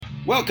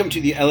Welcome to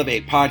the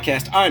Elevate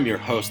Podcast. I'm your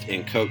host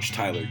and coach,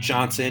 Tyler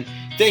Johnson.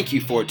 Thank you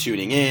for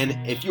tuning in.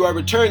 If you are a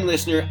return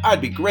listener,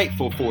 I'd be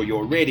grateful for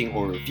your rating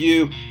or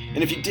review.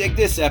 And if you dig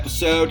this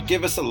episode,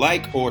 give us a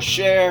like or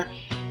share.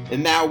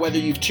 And now, whether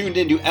you've tuned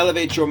in to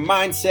elevate your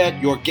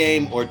mindset, your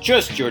game, or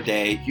just your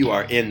day, you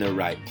are in the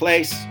right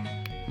place.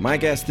 My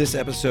guest this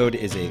episode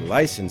is a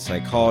licensed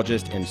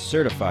psychologist and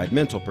certified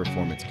mental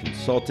performance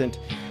consultant.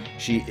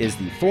 She is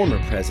the former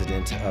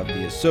president of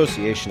the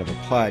Association of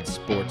Applied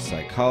Sports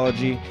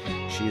Psychology.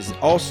 She is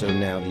also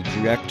now the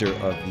director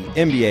of the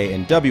NBA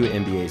and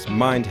WNBA's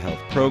Mind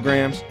Health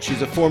programs.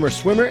 She's a former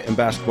swimmer and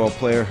basketball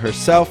player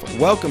herself.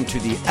 Welcome to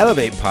the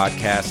Elevate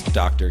Podcast,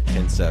 Dr.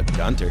 Kinsa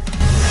Gunter.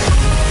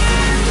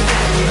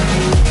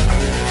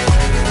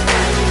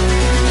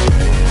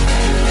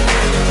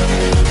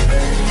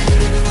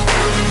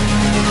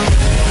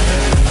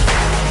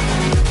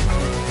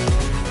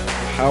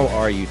 How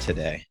are you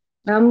today?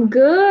 I'm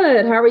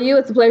good. How are you?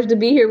 It's a pleasure to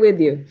be here with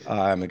you.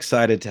 I'm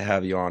excited to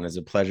have you on. It's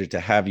a pleasure to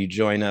have you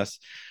join us.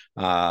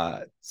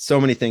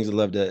 So many things I'd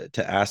love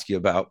to ask you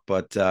about,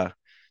 but to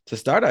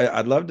start,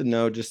 I'd love to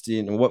know just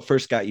what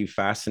first got you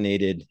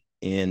fascinated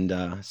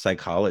in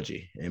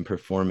psychology and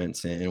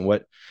performance, and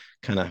what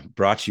kind of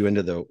brought you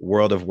into the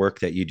world of work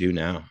that you do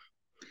now.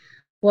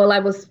 Well, I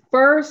was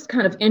first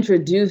kind of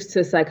introduced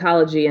to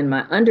psychology in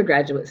my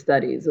undergraduate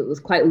studies. It was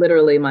quite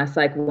literally my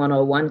Psych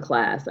 101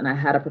 class. And I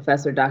had a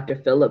professor, Dr.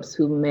 Phillips,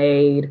 who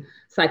made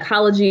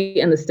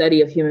psychology and the study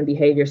of human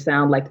behavior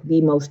sound like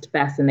the most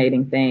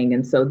fascinating thing.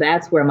 And so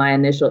that's where my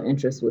initial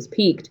interest was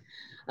piqued.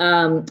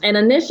 And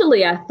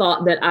initially, I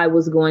thought that I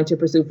was going to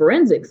pursue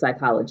forensic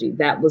psychology.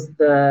 That was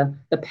the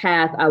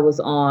path I was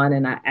on.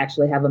 And I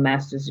actually have a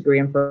master's degree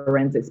in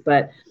forensics.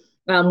 But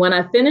when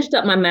I finished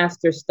up my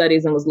master's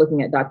studies and was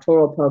looking at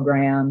doctoral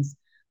programs,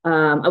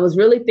 I was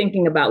really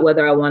thinking about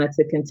whether I wanted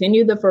to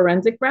continue the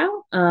forensic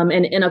route. And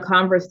in a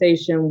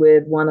conversation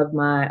with one of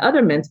my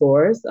other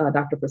mentors,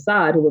 Dr.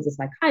 Prasad, who was a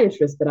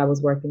psychiatrist that I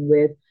was working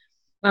with,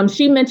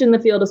 she mentioned the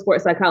field of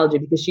sports psychology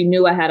because she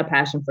knew I had a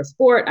passion for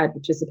sport. I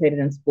participated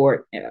in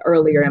sport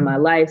earlier in my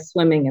life.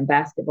 Swimming and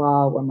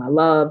basketball were my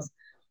loves.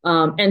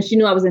 And she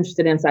knew I was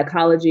interested in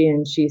psychology.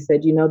 And she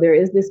said, there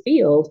is this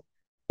field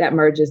that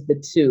merges the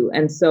two.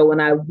 And so when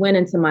I went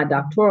into my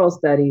doctoral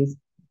studies,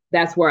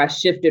 that's where I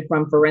shifted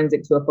from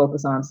forensic to a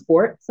focus on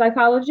sport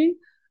psychology.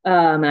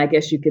 And I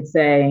guess you could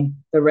say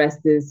the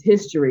rest is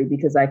history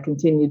because I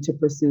continued to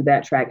pursue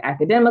that track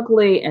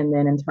academically. And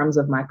then in terms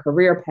of my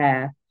career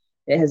path,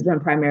 it has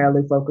been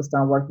primarily focused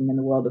on working in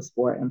the world of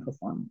sport and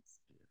performance.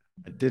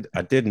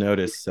 I did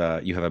notice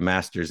you have a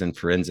master's in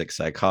forensic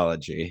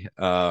psychology.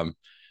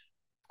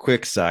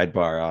 Quick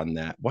sidebar on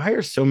that. Why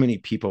are so many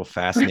people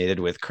fascinated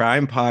with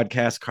crime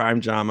podcasts,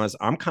 crime dramas?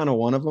 I'm kind of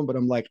one of them, but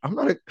I'm like, I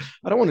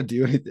don't want to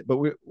do anything. But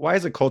why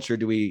as a culture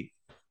do we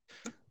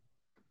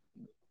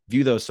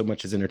view those so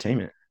much as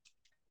entertainment?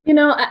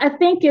 I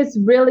think it's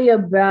really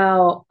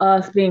about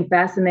us being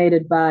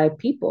fascinated by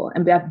people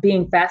and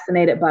being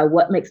fascinated by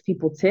what makes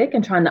people tick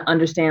and trying to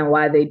understand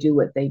why they do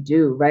what they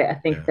do, right? I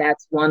think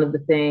that's one of the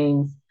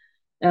things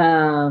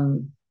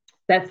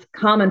that's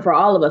common for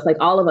all of us. Like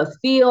all of us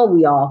feel,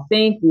 we all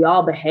think, we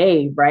all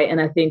behave, right?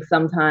 And I think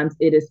sometimes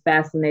it is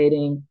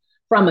fascinating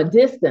from a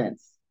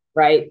distance,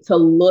 right? To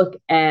look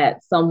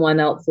at someone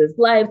else's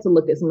life, to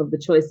look at some of the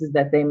choices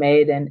that they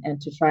made and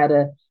to try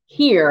to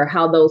hear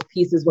how those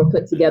pieces were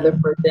put together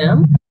for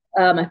them.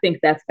 I think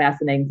that's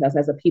fascinating to us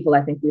as a people.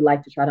 I think we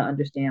like to try to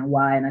understand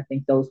why. And I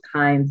think those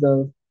kinds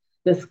of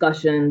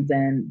discussions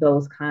and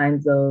those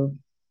kinds of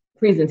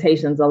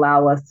presentations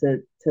allow us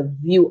to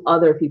view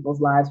other people's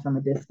lives from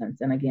a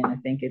distance. And again, I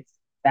think it's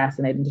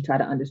fascinating to try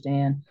to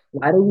understand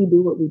why do we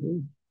do what we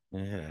do.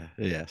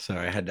 Yeah.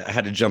 Sorry, I had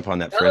to jump on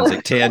that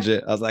forensic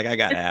tangent. I was like, I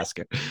gotta ask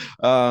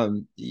her.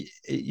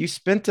 You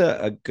spent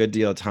a good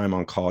deal of time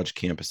on college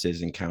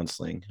campuses and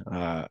counseling.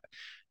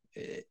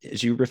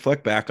 As you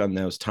reflect back on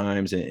those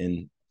times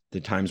and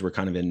the times we're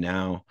kind of in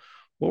now,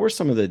 what were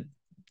some of the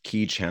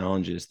key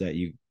challenges that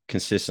you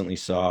consistently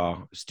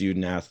saw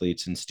student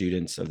athletes and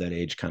students of that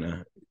age kind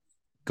of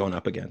going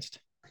up against?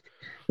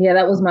 Yeah,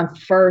 that was my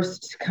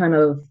first kind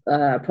of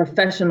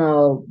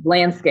professional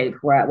landscape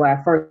where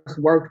I first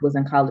worked was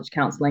in college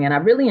counseling. And I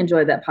really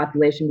enjoyed that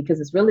population because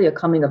it's really a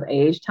coming of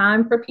age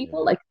time for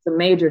people. Like it's a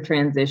major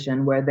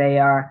transition where they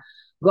are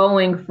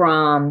going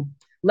from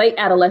late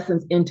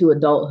adolescence into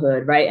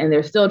adulthood, right? And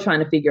they're still trying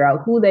to figure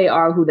out who they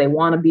are, who they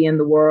want to be in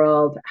the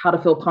world, how to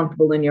feel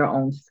comfortable in your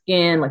own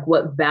skin, like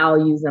what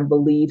values and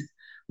beliefs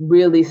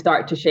really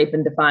start to shape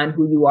and define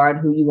who you are and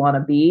who you want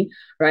to be,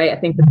 right? I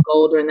think the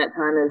goal during that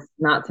time is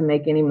not to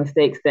make any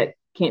mistakes that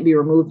can't be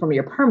removed from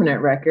your permanent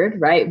record,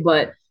 right?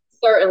 But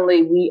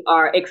certainly we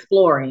are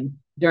exploring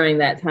during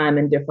that time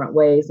in different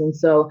ways. And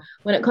so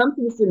when it comes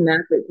to the student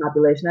athlete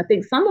population, I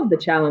think some of the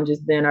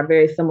challenges then are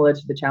very similar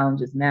to the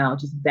challenges now,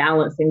 just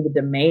balancing the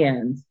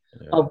demands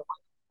of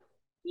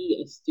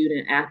be a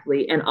student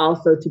athlete and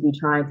also to be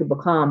trying to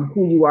become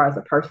who you are as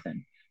a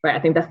person, right? I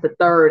think that's the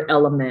third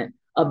element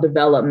of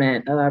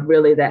development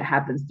really that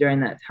happens during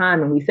that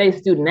time. And we say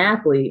student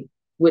athlete,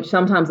 which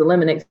sometimes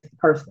eliminates the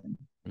person,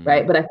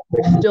 right? But I think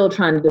we're still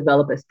trying to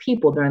develop as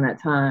people during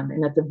that time.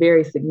 And that's a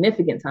very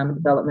significant time of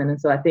development. And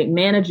so I think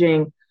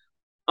managing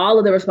all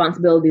of the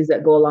responsibilities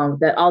that go along with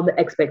that, all the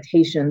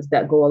expectations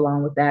that go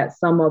along with that,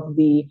 some of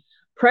the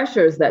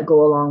pressures that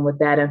go along with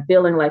that, and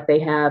feeling like they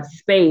have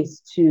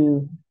space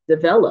to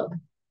develop,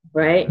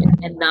 right?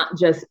 And not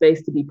just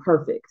space to be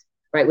perfect,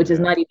 right? Which is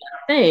not even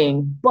a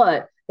thing,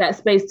 but that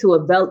space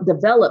to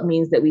develop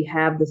means that we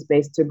have the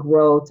space to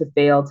grow, to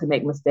fail, to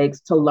make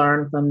mistakes, to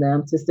learn from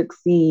them, to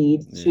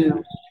succeed,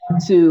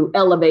 to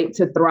elevate,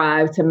 to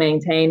thrive, to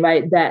maintain,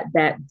 right?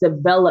 That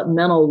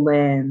developmental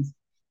lens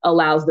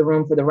allows the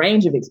room for the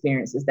range of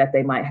experiences that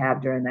they might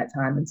have during that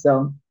time. And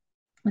so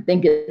I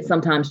think it's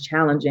sometimes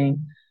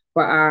challenging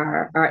for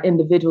our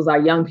individuals,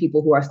 our young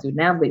people who are student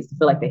athletes, to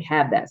feel like they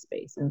have that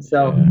space. And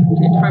so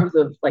in terms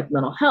of like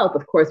mental health,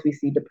 of course, we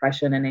see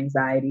depression and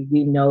anxiety.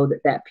 We know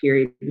that that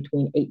period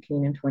between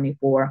 18 and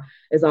 24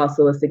 is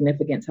also a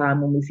significant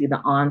time when we see the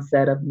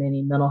onset of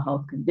many mental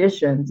health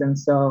conditions. And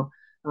so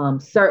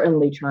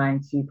certainly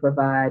trying to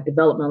provide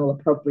developmental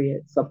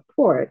appropriate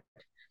support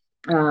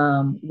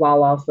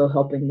while also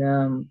helping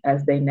them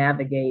as they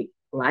navigate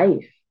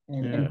life.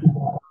 And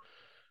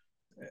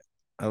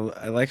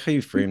I like how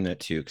you frame that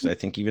too, because I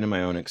think even in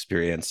my own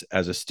experience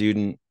as a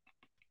student,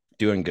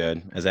 doing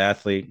good, as an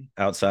athlete,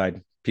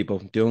 outside people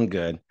doing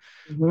good,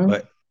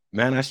 but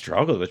man, I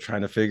struggled with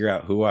trying to figure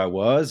out who I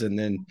was. And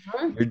then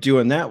you're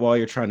doing that while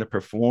you're trying to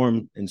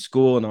perform in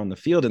school and on the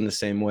field in the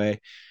same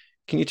way.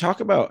 Can you talk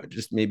about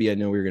just maybe, I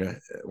know we were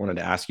wanted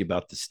to ask you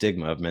about the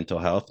stigma of mental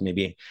health,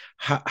 maybe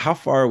how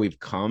far we've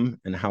come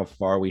and how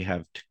far we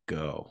have to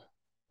go?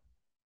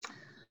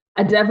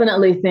 I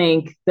definitely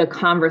think the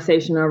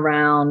conversation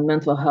around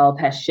mental health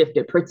has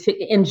shifted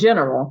in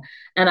general.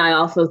 And I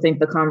also think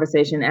the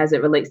conversation as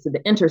it relates to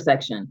the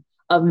intersection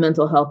of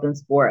mental health and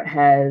sport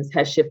has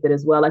shifted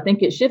as well. I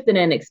think it shifted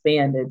and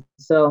expanded.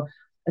 So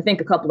I think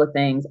a couple of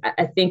things.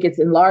 I think it's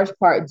in large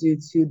part due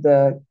to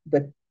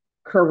the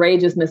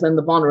courageousness and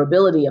the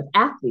vulnerability of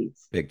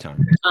athletes. Big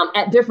time.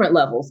 At different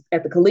levels,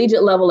 at the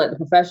collegiate level, at the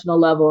professional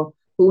level,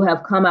 who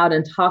have come out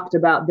and talked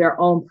about their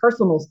own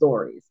personal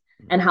stories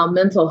and how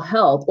mental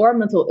health or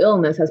mental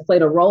illness has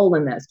played a role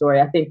in that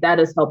story. I think that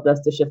has helped us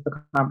to shift the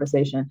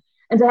conversation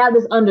and to have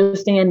this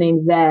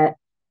understanding that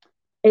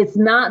it's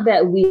not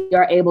that we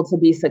are able to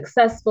be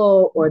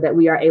successful or that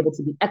we are able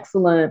to be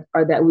excellent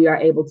or that we are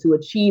able to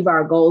achieve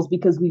our goals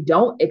because we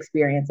don't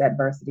experience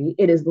adversity.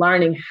 It is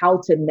learning how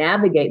to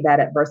navigate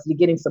that adversity,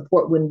 getting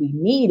support when we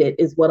need it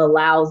is what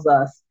allows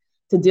us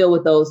to deal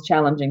with those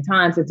challenging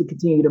times and to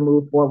continue to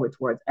move forward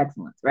towards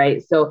excellence,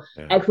 right? So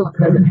excellence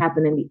doesn't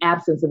happen in the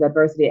absence of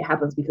adversity. It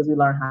happens because we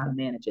learn how to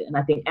manage it. And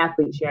I think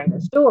athletes sharing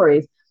their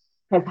stories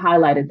has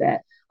highlighted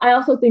that. I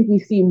also think we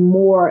see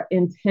more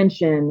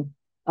intention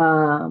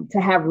to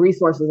have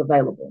resources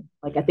available.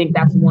 Like, I think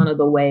that's one of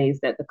the ways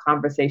that the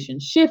conversation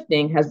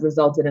shifting has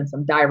resulted in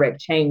some direct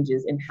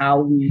changes in how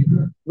we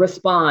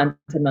respond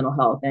to mental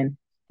health, and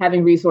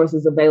having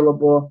resources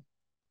available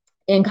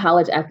in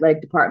college athletic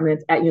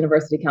departments, at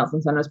university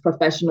counseling centers,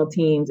 professional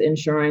teams,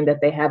 ensuring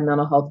that they have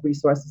mental health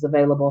resources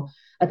available,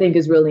 I think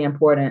is really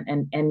important,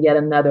 and yet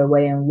another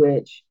way in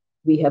which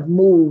we have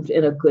moved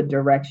in a good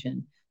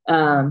direction.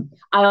 I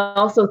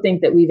also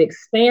think that we've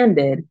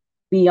expanded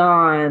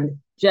beyond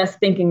just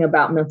thinking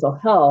about mental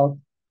health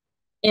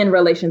in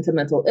relation to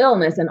mental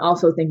illness and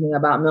also thinking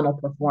about mental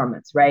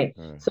performance, right?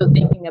 So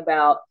thinking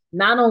about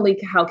not only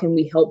how can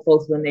we help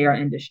folks when they are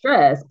in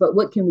distress, but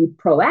what can we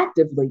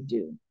proactively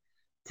do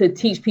to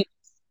teach people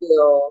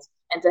skills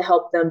and to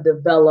help them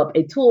develop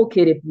a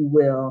toolkit, if you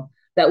will,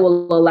 that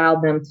will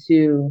allow them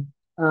to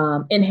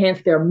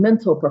enhance their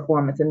mental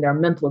performance and their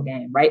mental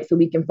game, right? So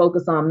we can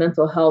focus on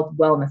mental health,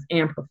 wellness,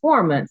 and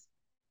performance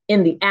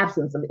in the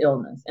absence of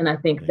illness. And I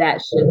think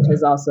that shift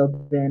has also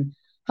been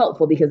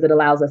helpful because it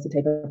allows us to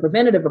take a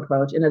preventative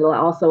approach, and it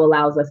also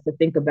allows us to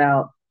think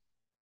about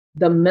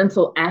the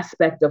mental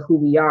aspect of who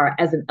we are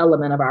as an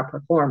element of our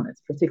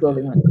performance,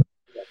 particularly when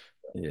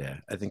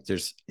I think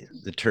there's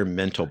the term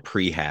mental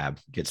prehab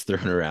gets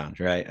thrown around,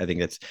 right? I think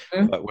that's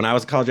but when I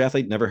was a college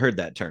athlete, never heard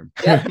that term.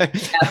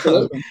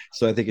 Absolutely.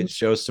 So I think it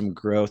shows some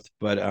growth.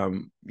 But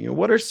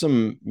what are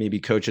some maybe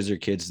coaches or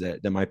kids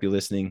that might be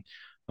listening?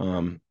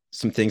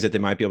 Some things that they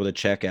might be able to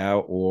check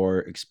out or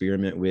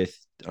experiment with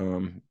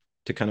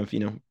to kind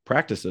of,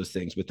 practice those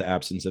things with the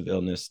absence of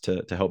illness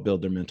to help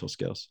build their mental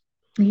skills.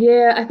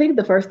 Yeah, I think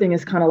the first thing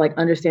is kind of like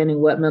understanding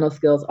what mental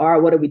skills are.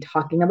 What are we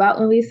talking about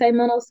when we say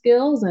mental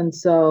skills? And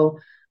so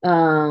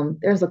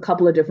there's a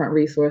couple of different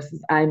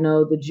resources. I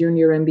know the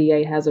Junior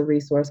MBA has a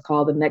resource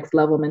called the Next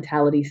Level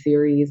Mentality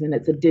Series, and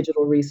it's a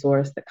digital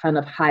resource that kind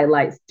of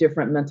highlights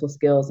different mental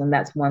skills. And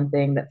that's one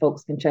thing that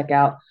folks can check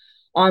out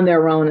on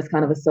their own. It's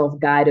kind of a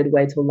self-guided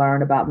way to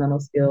learn about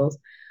mental skills.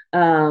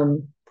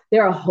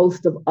 There are a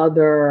host of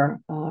other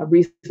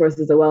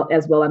resources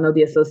as well. I know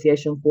the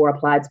Association for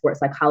Applied Sports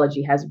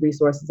Psychology has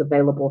resources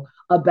available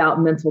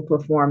about mental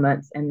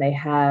performance, and they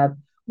have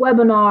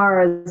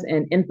webinars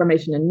and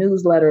information and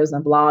newsletters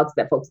and blogs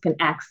that folks can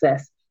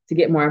access to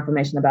get more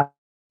information about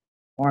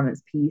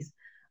performance piece.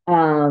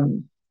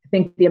 I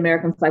think the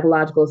American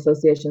Psychological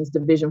Association's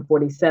Division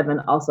 47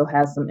 also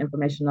has some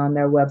information on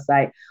their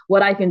website.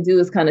 What I can do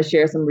is kind of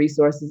share some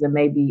resources, and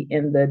maybe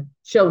in the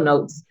show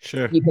notes,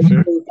 Sure, you can sure.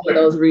 use some of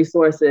those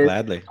resources.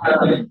 Gladly.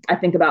 I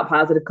think about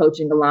Positive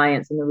Coaching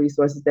Alliance and the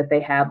resources that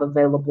they have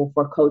available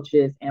for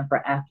coaches and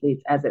for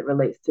athletes as it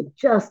relates to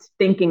just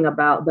thinking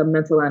about the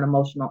mental and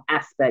emotional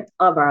aspect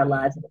of our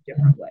lives in a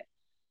different way.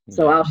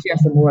 So I'll share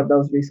some more of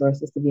those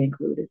resources to be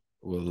included.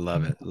 We'll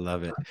love it.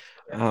 Love it.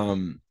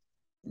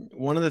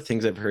 One of the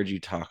things I've heard you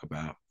talk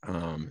about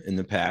in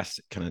the past,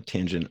 kind of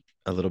tangent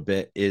a little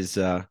bit, is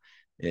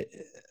it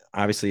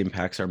obviously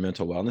impacts our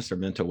mental wellness. Our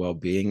mental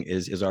well-being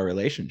is our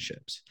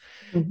relationships.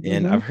 Mm-hmm.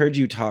 And I've heard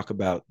you talk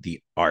about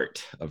the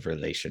art of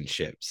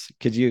relationships.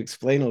 Could you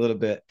explain a little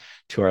bit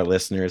to our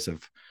listeners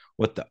of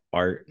what the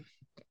art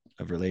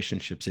of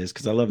relationships is?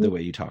 Because I love the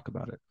way you talk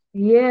about it.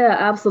 Yeah,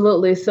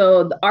 absolutely.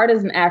 So the ART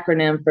is an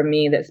acronym for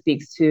me that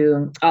speaks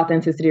to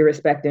authenticity,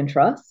 respect, and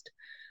trust.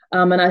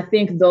 And I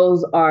think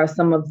those are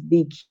some of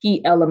the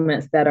key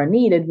elements that are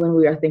needed when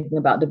we are thinking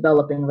about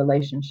developing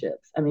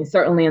relationships. I mean,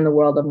 certainly in the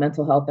world of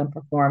mental health and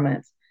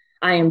performance,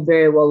 I am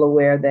very well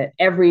aware that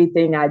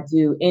everything I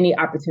do, any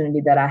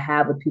opportunity that I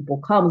have with people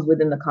comes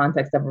within the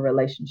context of a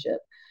relationship.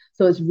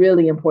 So it's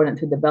really important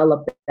to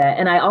develop that.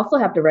 And I also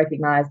have to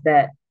recognize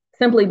that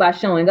simply by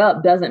showing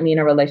up doesn't mean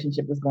a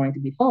relationship is going to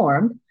be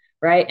formed,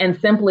 right? And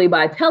simply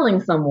by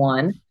telling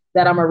someone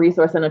that I'm a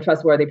resource and a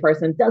trustworthy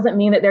person doesn't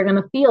mean that they're going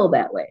to feel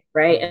that way,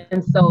 right?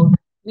 And so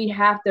we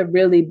have to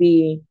really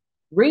be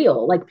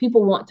real. Like,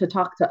 people want to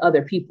talk to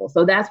other people.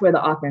 So that's where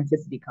the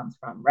authenticity comes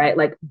from, right?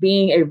 Like,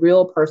 being a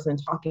real person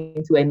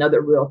talking to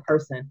another real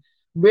person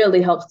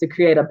really helps to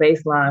create a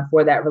baseline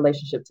for that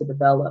relationship to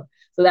develop.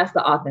 So that's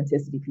the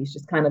authenticity piece,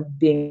 just kind of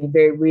being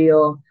very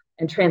real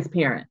and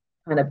transparent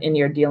kind of in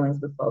your dealings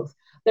with folks.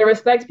 The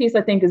respect piece,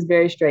 I think, is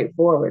very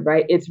straightforward,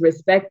 right? It's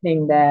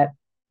respecting that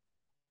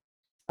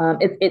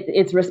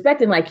it's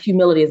respecting, like,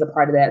 humility is a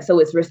part of that. So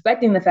it's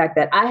respecting the fact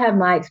that I have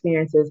my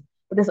experiences,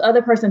 but this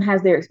other person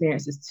has their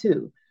experiences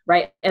too,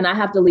 right? And I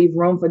have to leave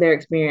room for their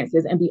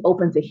experiences and be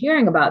open to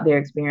hearing about their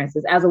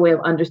experiences as a way of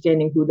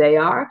understanding who they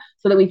are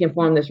so that we can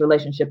form this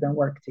relationship and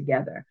work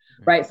together,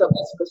 right? So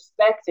it's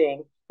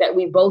respecting that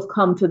we both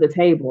come to the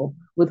table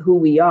with who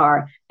we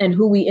are, and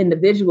who we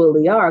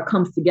individually are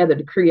comes together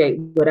to create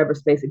whatever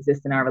space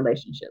exists in our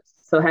relationships.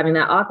 So having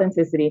that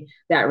authenticity,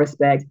 that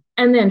respect,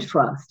 and then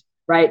trust.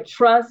 Right?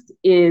 Trust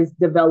is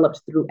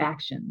developed through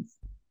actions,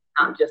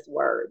 not just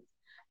words.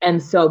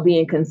 And so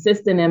being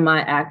consistent in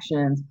my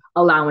actions,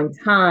 allowing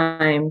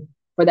time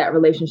for that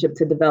relationship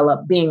to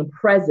develop, being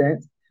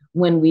present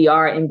when we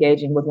are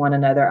engaging with one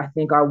another, I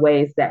think are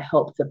ways that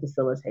help to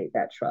facilitate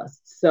that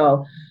trust.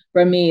 So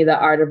for me, the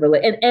art of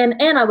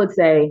and I would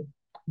say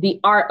the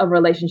art of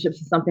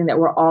relationships is something that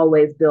we're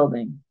always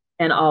building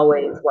and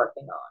always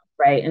working on,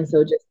 right? And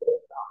so just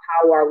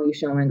how are we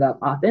showing up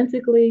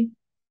authentically,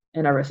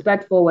 in a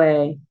respectful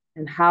way,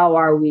 and how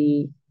are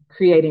we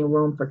creating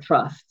room for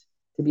trust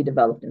to be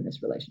developed in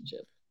this relationship?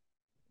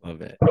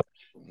 Love it.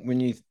 When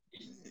you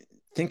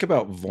think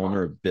about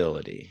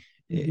vulnerability,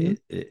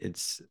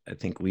 it's, I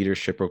think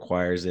leadership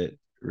requires it,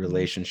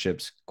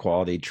 relationships,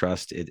 quality,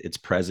 trust, it's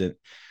present.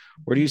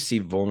 Where do you see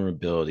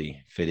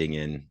vulnerability fitting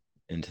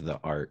into the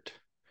art?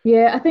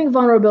 Yeah, I think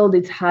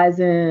vulnerability ties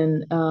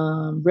in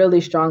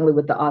really strongly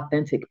with the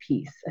authentic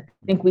piece. I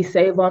think we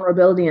say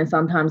vulnerability, and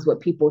sometimes what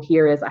people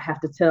hear is, I have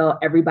to tell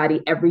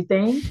everybody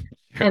everything.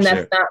 And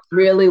that's not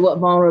really what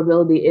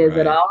vulnerability is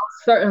at all.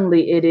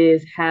 Certainly it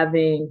is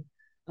having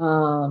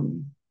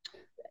the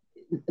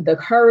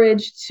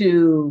courage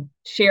to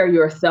share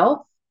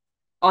yourself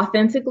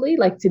authentically,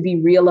 like to be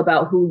real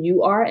about who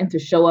you are and to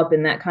show up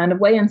in that kind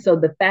of way. And so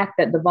the fact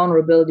that the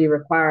vulnerability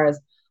requires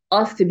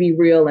us to be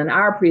real in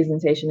our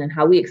presentation and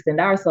how we extend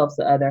ourselves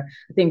to other,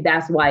 I think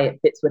that's why it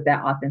fits with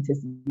that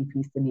authenticity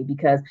piece to me,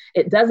 because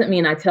it doesn't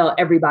mean I tell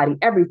everybody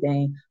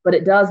everything, but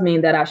it does mean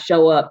that I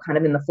show up kind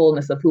of in the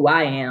fullness of who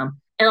I am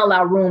and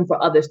allow room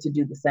for others to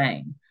do the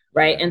same,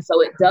 right? And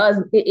so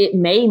it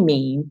may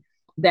mean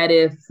that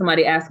if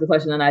somebody asks a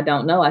question and I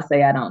don't know, I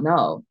say I don't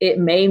know. It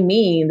may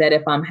mean that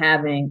if I'm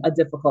having a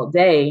difficult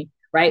day,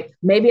 right,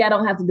 maybe I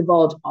don't have to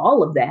divulge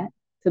all of that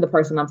to the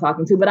person I'm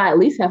talking to, but I at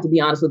least have to be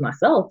honest with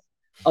myself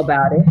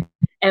about it.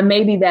 And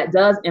maybe that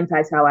does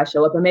impact how I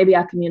show up. And maybe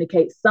I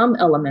communicate some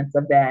elements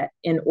of that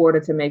in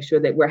order to make sure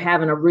that we're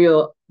having a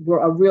real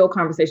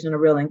conversation and a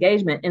real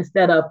engagement,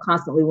 instead of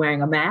constantly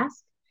wearing a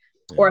mask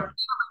or feeling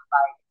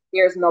like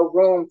there's no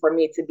room for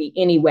me to be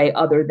any way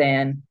other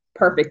than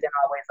perfect and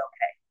always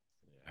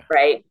okay.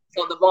 Right?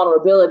 So the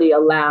vulnerability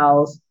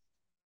allows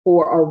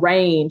for a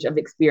range of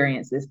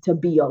experiences to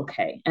be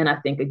okay. And I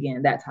think,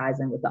 again, that ties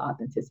in with the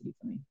authenticity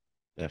for me.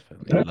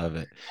 Definitely. I love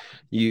it.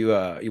 You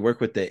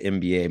work with the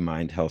MBA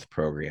Mind Health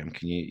program.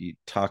 Can you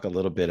talk a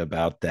little bit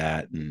about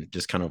that and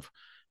just kind of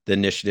the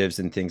initiatives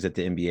and things that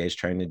the MBA is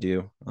trying to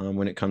do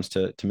when it comes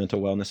to mental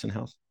wellness and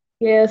health?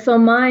 Yeah, so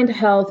Mind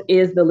Health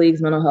is the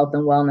league's mental health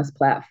and wellness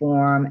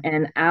platform.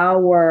 And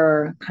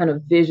our kind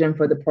of vision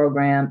for the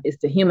program is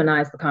to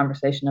humanize the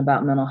conversation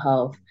about mental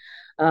health,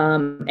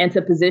 and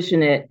to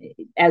position it,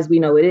 as we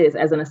know it is,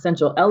 as an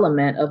essential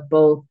element of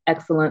both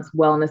excellence,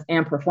 wellness,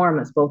 and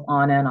performance, both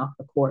on and off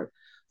the court.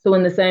 So,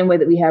 in the same way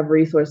that we have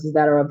resources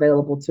that are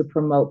available to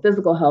promote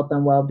physical health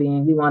and well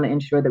being, we want to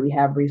ensure that we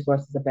have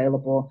resources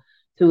available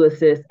to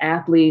assist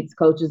athletes,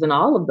 coaches, and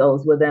all of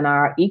those within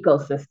our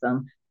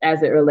ecosystem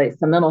as it relates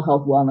to mental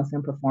health, wellness,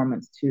 and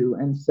performance too.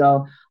 And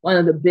so, one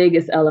of the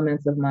biggest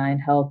elements of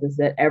Mind Health is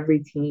that every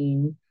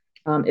team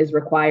is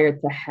required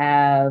to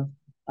have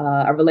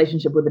a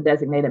relationship with a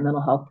designated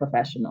mental health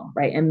professional,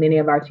 right? And many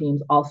of our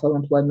teams also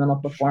employ mental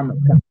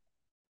performance,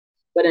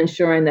 but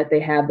ensuring that they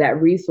have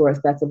that resource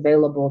that's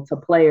available to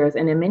players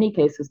and in many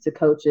cases to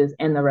coaches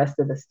and the rest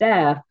of the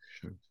staff,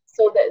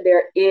 so that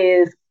there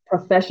is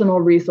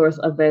professional resource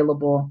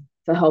available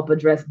to help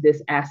address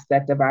this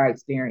aspect of our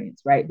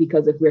experience, right?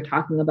 Because if we're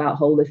talking about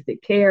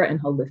holistic care and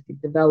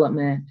holistic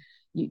development,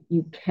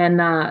 you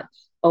cannot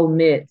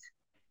omit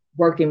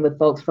working with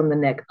folks from the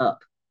neck up,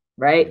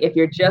 right? If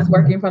you're just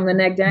working from the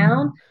neck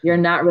down, you're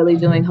not really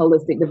doing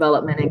holistic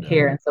development and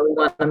care. And so we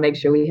want to make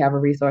sure we have a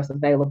resource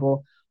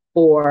available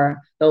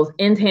for those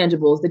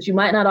intangibles that you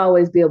might not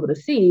always be able to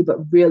see, but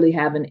really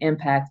have an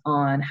impact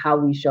on how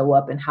we show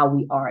up and how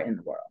we are in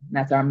the world. And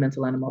that's our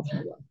mental and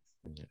emotional wellness.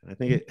 I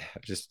think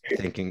just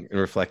thinking and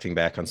reflecting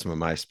back on some of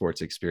my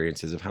sports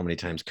experiences of how many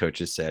times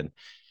coaches said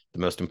the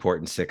most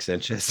important 6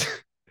 inches,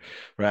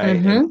 right?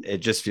 Mm-hmm. And it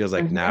just feels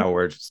like Mm-hmm. now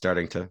we're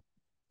starting to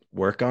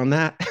work on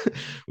that.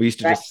 We used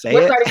to Right. just say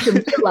We're it. starting to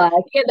realize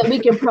that we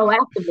can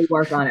proactively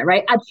work on it,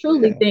 right? I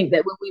truly Yeah. think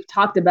that when we've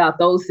talked about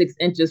those 6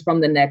 inches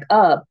from the neck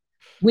up,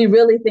 we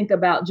really think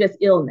about just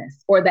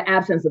illness or the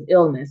absence of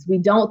illness. We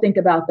don't think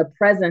about the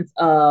presence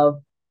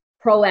of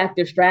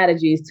proactive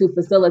strategies to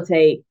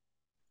facilitate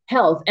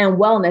health and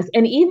wellness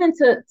and even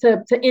to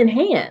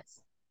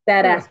enhance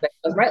that Yeah. aspect,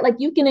 right? Like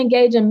you can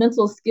engage in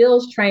mental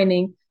skills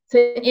training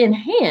to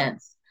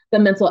enhance the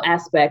mental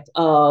aspect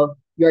of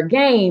your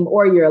game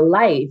or your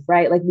life,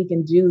 right? Like we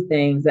can do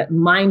things that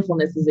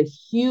mindfulness is a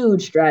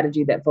huge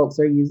strategy that folks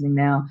are using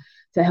now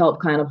to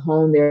help kind of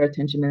hone their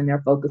attention and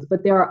their focus.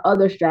 But there are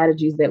other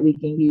strategies that we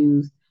can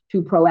use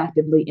to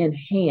proactively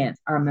enhance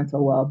our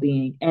mental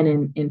well-being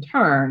and in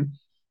turn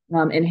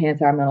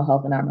enhance our mental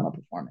health and our mental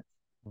performance.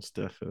 Most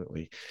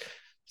definitely.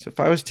 So if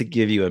I was to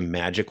give you a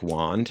magic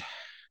wand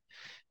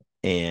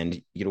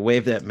and you to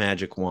wave that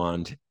magic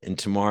wand, and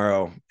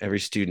tomorrow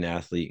every student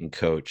athlete and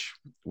coach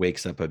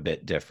wakes up a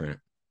bit different,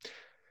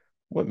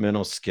 what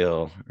mental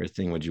skill or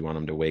thing would you want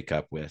them to wake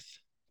up with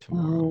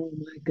tomorrow? Oh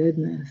my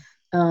goodness.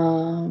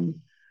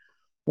 Um,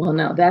 well,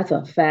 now that's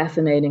a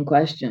fascinating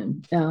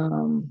question,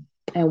 and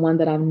one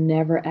that I've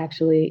never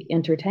actually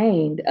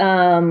entertained.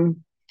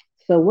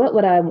 So, what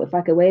would I, if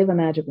I could wave a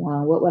magic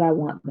wand, what would I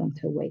want them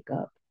to wake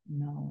up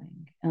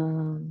knowing?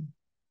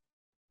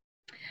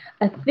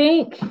 I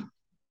think,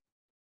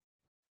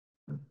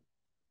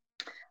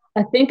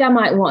 I think I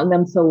might want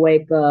them to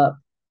wake up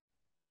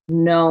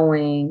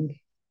knowing,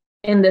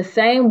 in the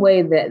same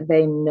way that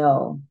they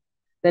know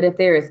that if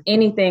there is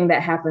anything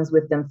that happens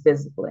with them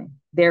physically,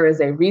 there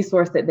is a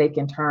resource that they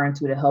can turn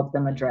to help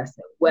them address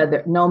it,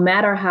 whether no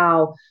matter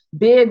how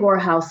big or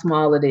how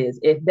small it is.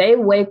 If they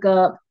wake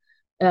up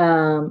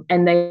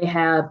and they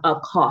have a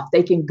cough,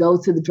 they can go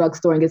to the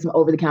drugstore and get some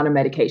over-the-counter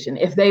medication.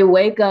 If they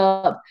wake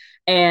up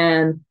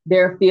and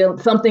they're feel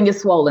something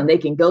is swollen, they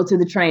can go to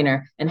the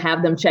trainer and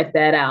have them check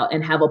that out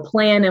and have a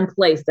plan in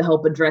place to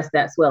help address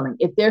that swelling.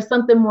 If there's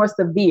something more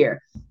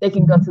severe, they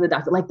can go to the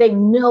doctor. Like they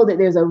know that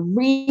there's a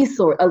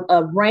resource,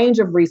 a range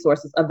of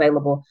resources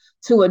available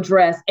to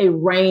address a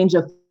range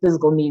of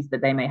physical needs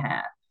that they may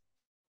have.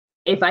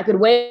 If I could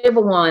wave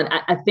a wand,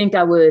 I think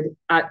I would.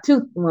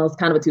 Well, it's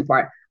kind of a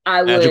two-part.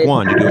 I Magic would.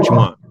 wand, you do what you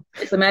want.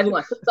 It's a magic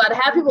wand. So I'd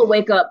have people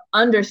wake up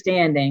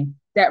understanding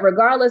that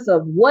regardless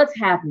of what's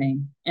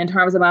happening in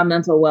terms of my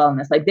mental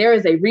wellness, like there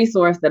is a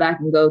resource that I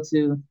can go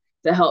to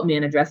help me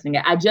in addressing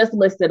it. I just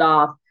listed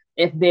off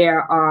if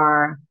there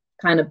are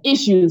kind of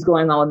issues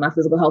going on with my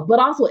physical health, but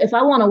also if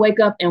I want to wake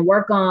up and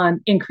work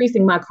on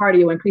increasing my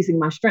cardio, increasing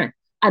my strength,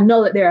 I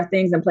know that there are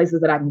things and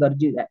places that I can go to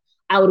do that.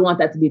 I would want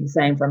that to be the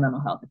same for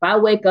mental health. If I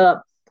wake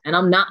up and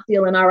I'm not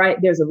feeling all right,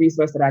 there's a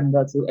resource that I can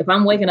go to. If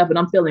I'm waking up and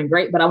I'm feeling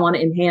great, but I want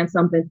to enhance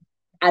something,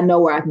 I know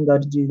where I can go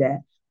to do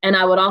that. And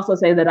I would also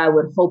say that I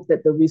would hope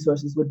that the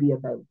resources would be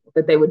available,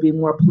 that they would be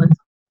more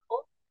plentiful,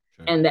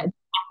 Sure. and that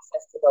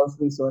access to those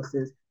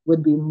resources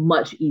would be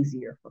much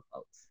easier for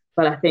folks.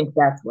 But I think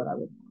that's what I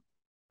would want.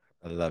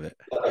 I love it.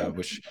 I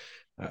wish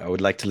I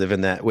would like to live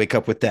in that, wake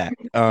up with that.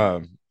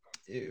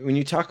 When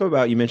you talk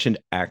about, you mentioned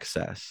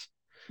access.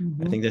 I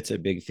Mm-hmm. think that's a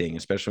big thing,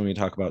 especially when we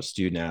talk about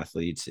student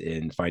athletes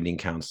and finding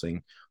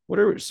counseling. What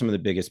are some of the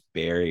biggest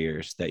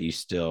barriers that you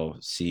still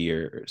see,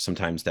 or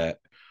sometimes that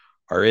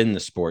are in the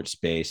sports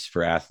space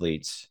for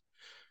athletes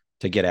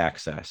to get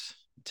access?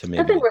 to I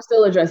think maybe. we're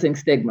still addressing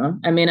stigma.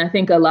 I mean, I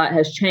think a lot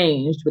has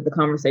changed with the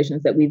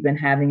conversations that we've been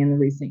having in the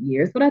recent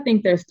years, but I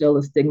think there's still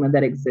a stigma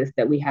that exists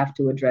that we have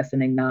to address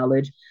and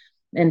acknowledge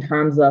in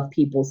terms of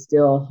people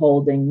still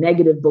holding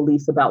negative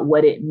beliefs about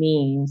what it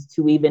means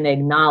to even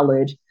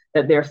acknowledge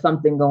that there's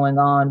something going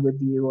on with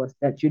you or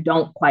that you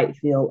don't quite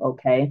feel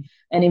okay.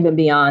 And even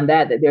beyond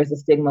that, that there's a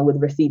stigma with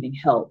receiving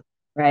help,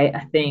 right?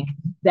 I think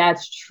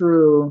that's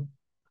true.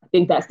 I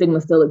think that stigma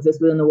still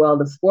exists within the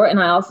world of sport. And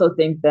I also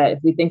think that if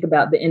we think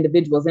about the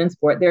individuals in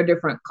sport, there are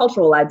different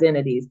cultural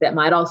identities that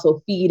might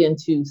also feed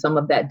into some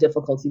of that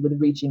difficulty with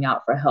reaching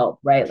out for help,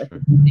 right? Like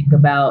if you think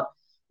about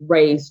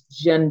race,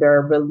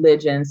 gender,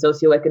 religion,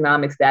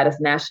 socioeconomic status,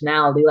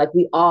 nationality, like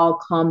we all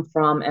come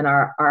from and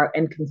are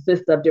and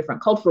consist of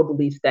different cultural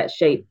beliefs that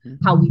shape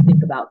how we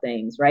think about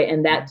things, right?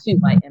 And that too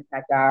might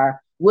impact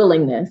our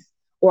willingness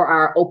or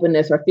our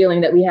openness or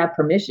feeling that we have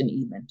permission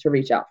even to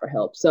reach out for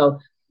help. So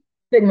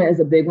stigma is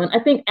a big one. I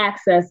think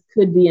access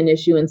could be an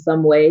issue in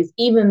some ways,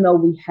 even though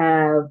we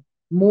have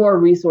more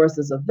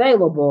resources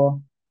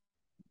available,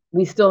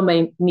 we still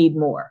may need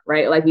more,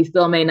 right? Like we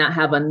still may not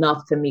have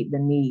enough to meet the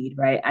need,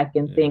 right? I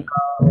can think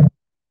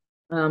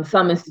of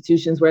some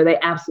institutions where they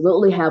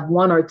absolutely have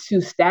one or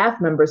two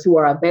staff members who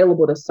are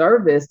available to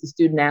service the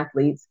student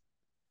athletes,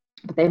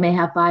 but they may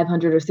have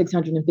 500 or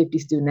 650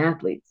 student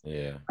athletes,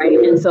 right?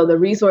 And so the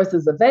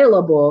resources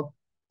available,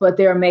 but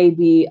there may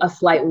be a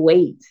slight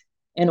wait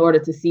in order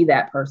to see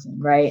that person,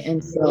 right?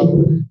 And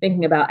so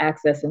thinking about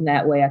access in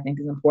that way, I think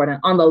is important.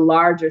 On the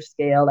larger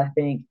scale, I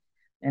think,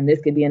 and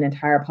this could be an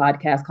entire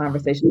podcast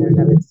conversation in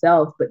and of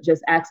itself, but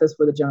just access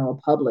for the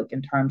general public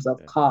in terms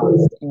of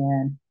cost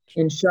and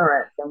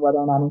insurance and whether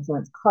or not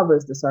insurance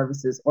covers the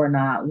services or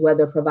not,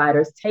 whether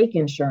providers take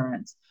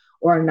insurance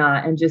or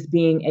not, and just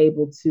being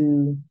able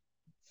to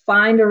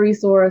find a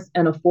resource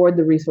and afford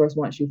the resource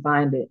once you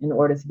find it in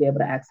order to be able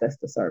to access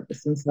the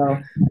service. And so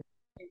I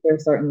think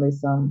there's certainly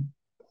some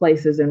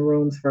places and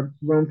room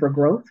for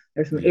growth.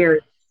 There's some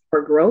areas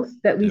for growth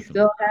that we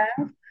still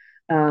have.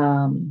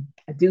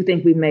 I do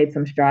think we've made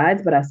some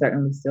strides, but I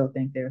certainly still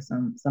think there's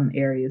some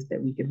areas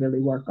that we could really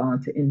work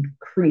on to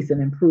increase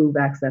and improve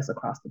access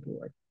across the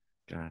board.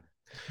 Got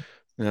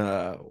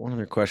it. One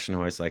other question I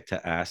always like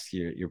to ask,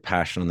 your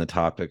passion on the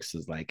topics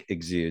is like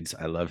exudes.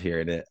 I love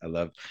hearing it.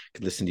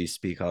 Could listen to you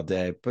speak all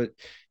day, but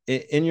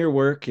in your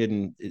work,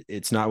 and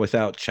it's not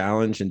without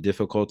challenge and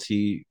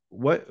difficulty,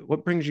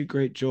 what brings you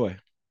great joy?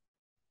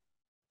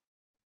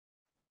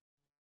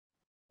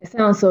 It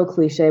sounds so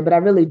cliche, but I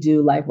really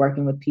do like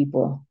working with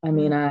people. I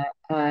mean, I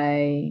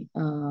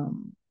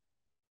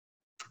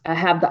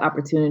have the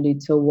opportunity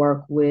to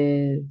work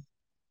with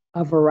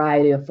a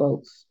variety of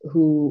folks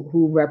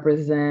who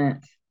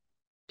represent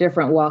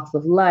different walks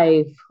of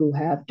life, who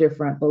have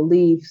different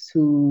beliefs,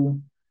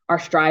 who are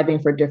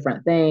striving for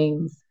different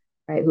things,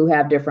 right? Who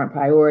have different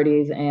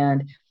priorities.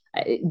 And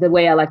the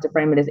way I like to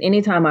frame it is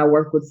anytime I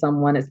work with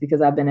someone, it's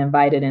because I've been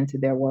invited into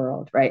their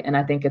world, right? And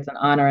I think it's an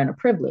honor and a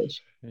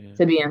privilege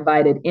to be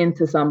invited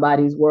into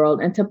somebody's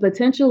world and to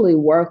potentially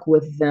work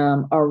with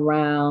them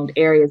around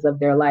areas of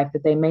their life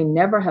that they may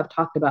never have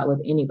talked about with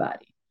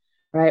anybody,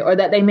 right? Or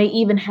that they may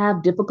even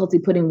have difficulty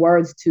putting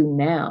words to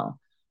now,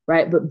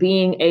 right? But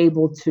being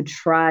able to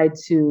try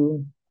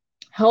to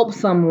help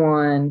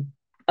someone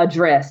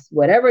address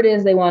whatever it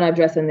is they want to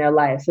address in their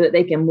life so that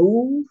they can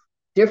move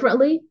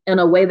differently in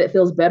a way that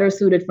feels better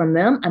suited from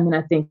them. I mean,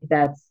 I think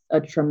that's a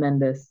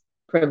tremendous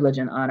privilege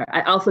and honor.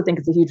 I also think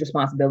it's a huge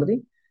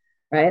responsibility,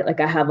 right? Like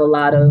I have a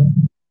lot of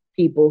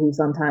people who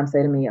sometimes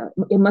say to me,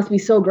 it must be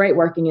so great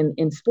working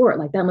in sport.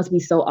 Like that must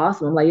be so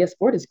awesome. I'm like, yeah,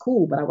 sport is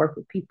cool, but I work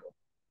with people.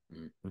 I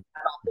don't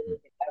think we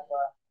can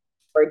ever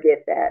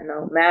forget that.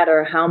 No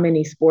matter how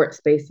many sports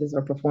spaces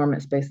or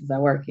performance spaces I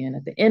work in,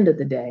 at the end of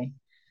the day,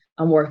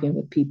 I'm working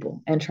with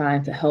people and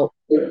trying to help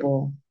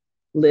people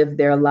live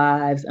their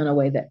lives in a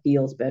way that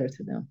feels better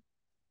to them.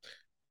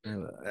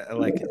 I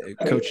like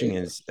coaching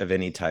is of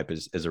any type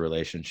is a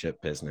relationship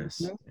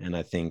business. And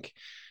I think,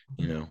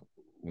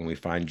 when we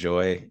find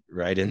joy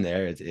right in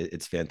there,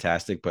 it's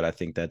fantastic. But I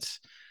think that's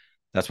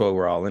why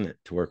we're all in it,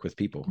 to work with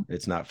people.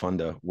 It's not fun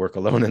to work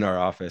alone in our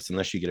office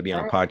unless you get to be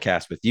on a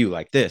podcast with you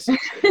like this.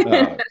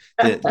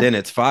 Then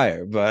it's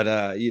fire. But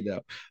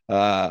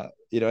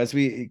as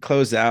we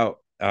close out,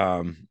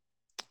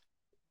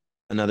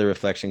 another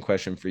reflection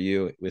question for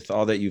you: with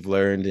all that you've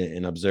learned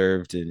and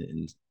observed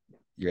in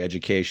your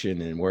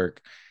education and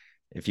work,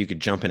 if you could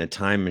jump in a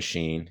time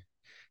machine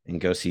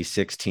and go see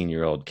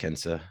 16-year-old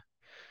Kensa,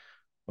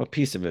 what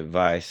piece of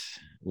advice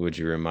would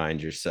you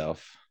remind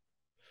yourself?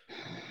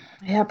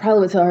 Yeah, I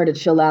probably would tell her to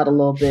chill out a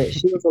little bit.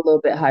 She was a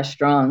little bit high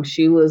strung.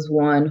 She was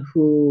one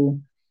who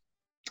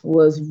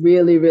was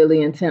really,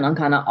 really intent on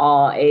kind of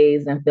all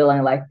A's and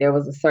feeling like there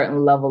was a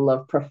certain level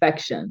of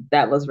perfection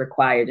that was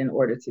required in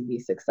order to be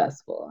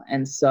successful.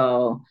 And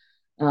so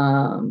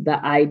the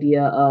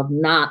idea of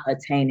not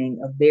attaining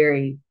a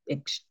very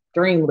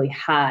extremely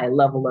high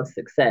level of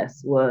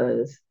success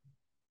was,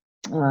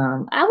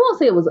 I won't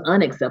say it was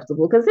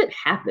unacceptable because it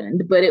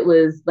happened, but it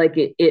was like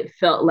it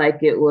felt like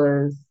it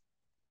was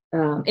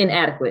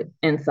inadequate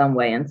in some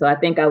way. And so I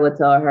think I would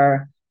tell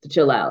her to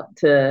chill out,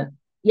 to,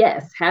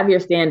 yes, have your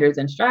standards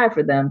and strive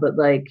for them, but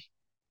like,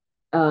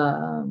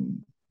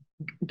 um,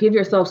 give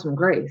yourself some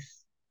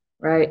grace,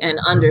 right? And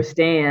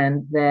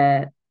understand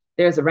that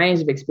there's a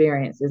range of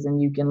experiences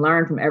and you can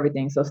learn from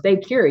everything. So stay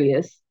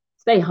curious,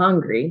 stay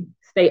hungry,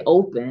 stay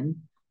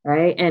open,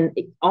 right? And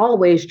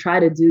always try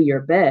to do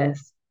your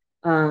best,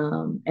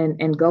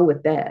 and go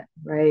with that,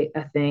 right?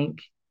 I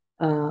think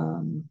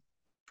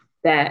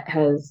that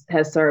has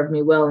served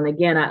me well. And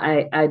again,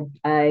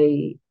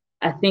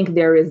 I think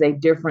there is a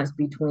difference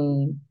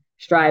between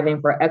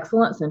striving for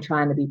excellence and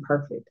trying to be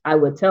perfect. I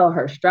would tell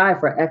her, strive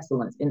for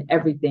excellence in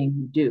everything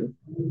you do.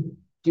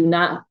 Do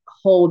not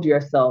hold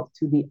yourself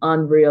to the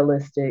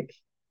unrealistic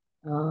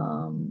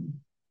um,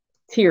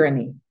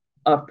 tyranny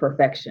of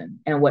perfection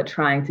and what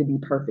trying to be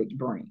perfect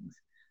brings.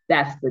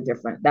 That's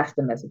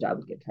the message I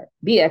would give her.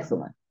 Be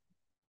excellent,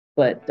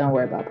 but don't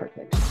worry about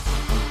perfection.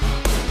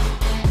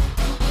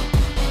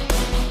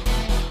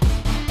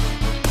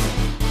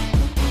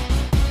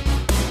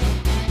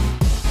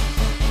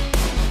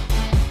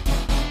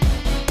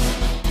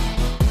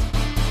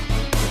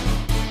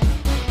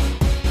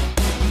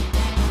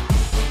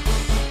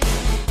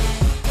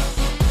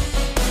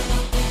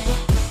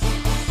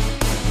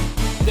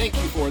 Thank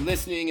you for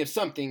listening. If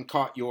something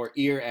caught your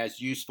ear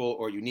as useful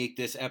or unique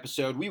this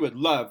episode, we would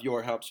love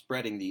your help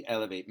spreading the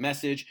Elevate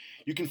message.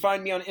 You can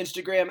find me on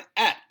Instagram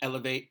at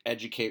Elevate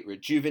Educate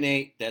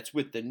Rejuvenate. That's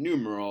with the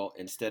numeral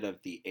instead of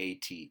the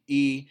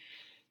ATE.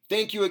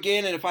 Thank you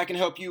again, and if I can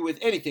help you with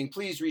anything,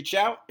 please reach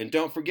out. And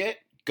don't forget,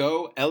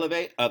 go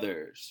elevate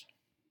others.